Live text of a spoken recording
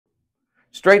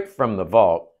straight from the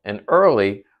vault, an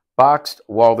early boxed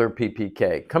Walther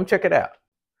PPK. Come check it out.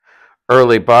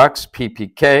 Early boxed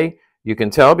PPK, you can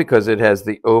tell because it has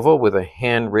the oval with a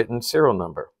handwritten serial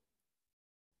number.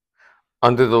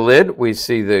 Under the lid, we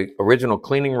see the original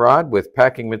cleaning rod with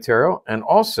packing material and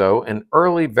also an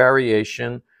early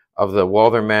variation of the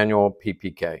Walther manual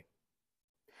PPK.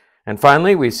 And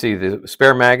finally, we see the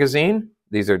spare magazine.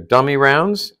 These are dummy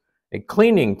rounds, a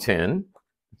cleaning tin.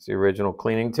 It's the original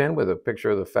cleaning tin with a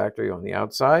picture of the factory on the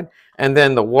outside. And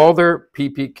then the Walther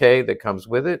PPK that comes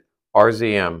with it,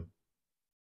 RZM.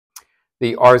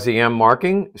 The RZM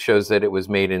marking shows that it was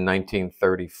made in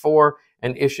 1934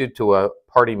 and issued to a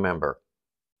party member.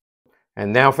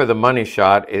 And now for the money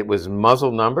shot, it was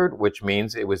muzzle numbered, which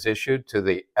means it was issued to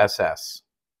the SS.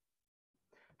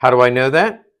 How do I know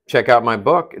that? Check out my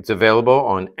book. It's available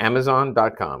on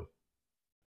Amazon.com.